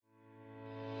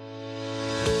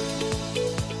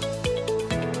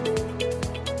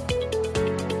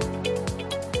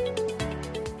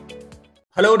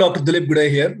Hello, Dr. Dilip Gude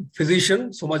here,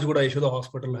 physician, Somajgoda Yashoda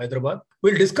Hospital, Hyderabad.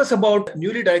 We'll discuss about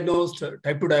newly diagnosed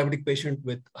type 2 diabetic patient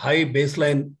with high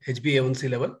baseline HbA1c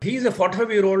level. He is a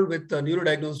 45-year-old with newly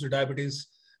diagnosed diabetes,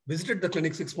 visited the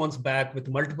clinic 6 months back with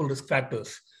multiple risk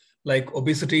factors like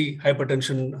obesity,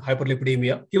 hypertension,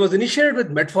 hyperlipidemia. He was initiated with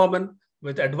metformin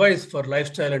with advice for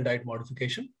lifestyle and diet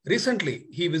modification. Recently,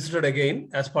 he visited again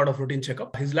as part of routine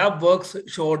checkup. His lab works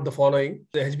showed the following.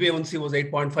 The HbA1c was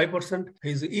 8.5%.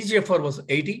 His eGFR was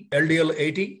 80, LDL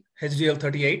 80, HDL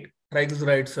 38,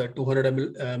 triglycerides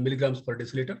 200 milligrams per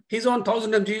deciliter. He's on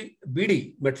 1000 mg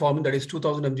BD metformin, that is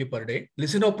 2000 mg per day.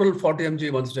 Lisinopril 40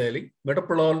 mg once daily.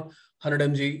 Metoprolol 100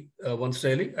 mg once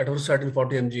daily. Atorvastatin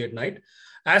 40 mg at night.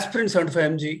 Aspirin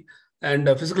 75 mg. And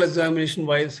physical examination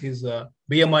wise, his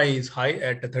BMI is high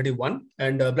at 31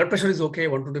 and blood pressure is okay,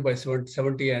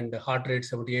 120/70 and heart rate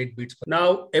 78 beats per.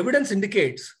 Now, evidence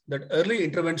indicates that early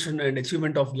intervention and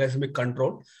achievement of glycemic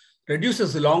control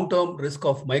reduces the long-term risk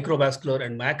of microvascular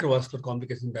and macrovascular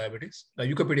complications in diabetes. A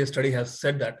UKPDS study has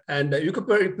said that. And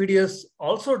UKPDS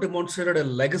also demonstrated a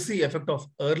legacy effect of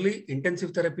early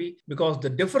intensive therapy because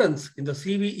the difference in the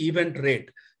CV event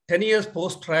rate 10 years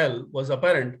post-trial was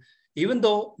apparent, even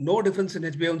though no difference in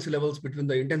HbA1c levels between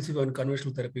the intensive and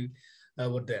conventional therapy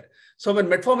were there. So when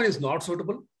metformin is not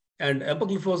suitable and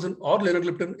empagliflozin or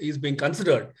linagliptin is being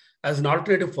considered as an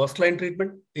alternative first-line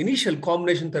treatment, initial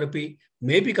combination therapy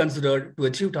may be considered to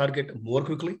achieve target more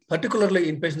quickly, particularly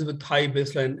in patients with high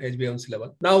baseline HbA1c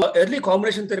level. Now, early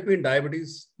combination therapy in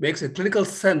diabetes makes a clinical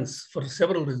sense for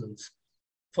several reasons.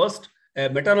 First, a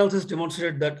meta-analysis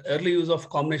demonstrated that early use of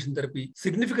combination therapy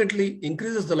significantly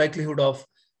increases the likelihood of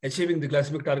achieving the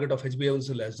glycemic target of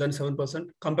HbA1c less than 7%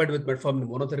 compared with metformin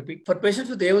monotherapy. For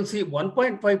patients with A1c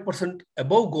 1.5%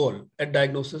 above goal at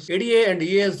diagnosis, ADA and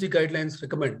EASD guidelines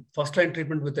recommend first-line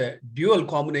treatment with a dual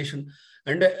combination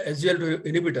and a SGLT2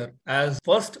 inhibitor as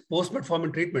first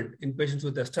post-metformin treatment in patients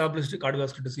with established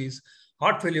cardiovascular disease,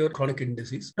 heart failure, chronic kidney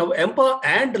disease. Now, EMPA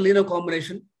and LINA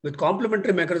combination with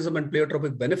complementary mechanism and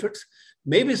pleiotropic benefits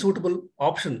may be suitable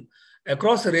option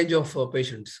across a range of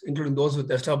patients, including those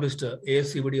with established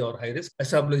ASCVD or high risk,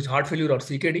 established heart failure or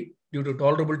CKD due to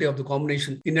tolerability of the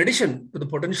combination, in addition to the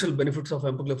potential benefits of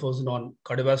empagliflozin on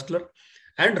cardiovascular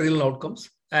and renal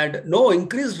outcomes, and no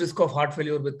increased risk of heart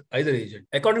failure with either agent.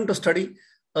 According to study,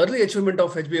 early achievement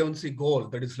of HbA1c goal,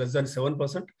 that is less than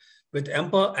 7%, with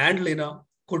EMPA and LINA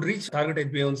could reach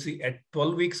target HbA1c at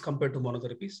 12 weeks compared to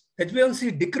monotherapies.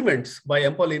 HbA1c decrements by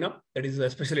EMPA-LINA, that is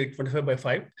especially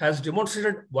 25/5, has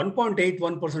demonstrated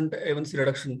 1.81% A1c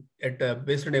reduction at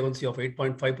baseline A1c of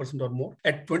 8.5% or more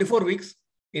at 24 weeks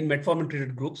in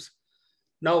metformin-treated groups.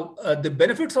 Now, the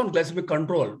benefits on glycemic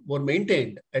control were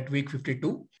maintained at week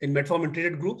 52 in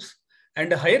metformin-treated groups,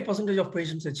 and a higher percentage of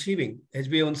patients achieving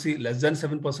HbA1c less than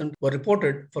 7% were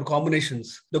reported for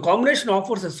combinations. The combination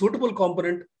offers a suitable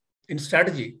component in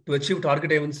strategy to achieve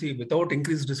target A1c without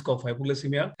increased risk of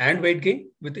hypoglycemia and weight gain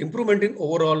with improvement in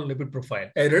overall lipid profile.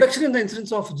 A reduction in the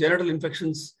incidence of genital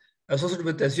infections associated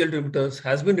with SGLT2 inhibitors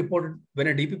has been reported when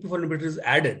a DPP-4 inhibitor is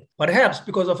added, perhaps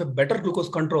because of a better glucose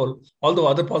control, although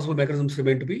other possible mechanisms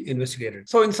remain to be investigated.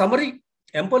 So in summary,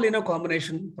 EMPA-LINA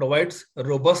combination provides a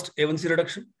robust A1c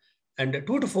reduction and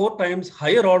 2 to 4 times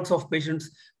higher odds of patients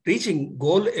reaching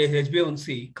goal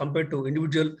HbA1c compared to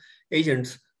individual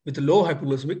agents with low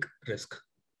hypoglycemic risk.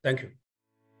 Thank you.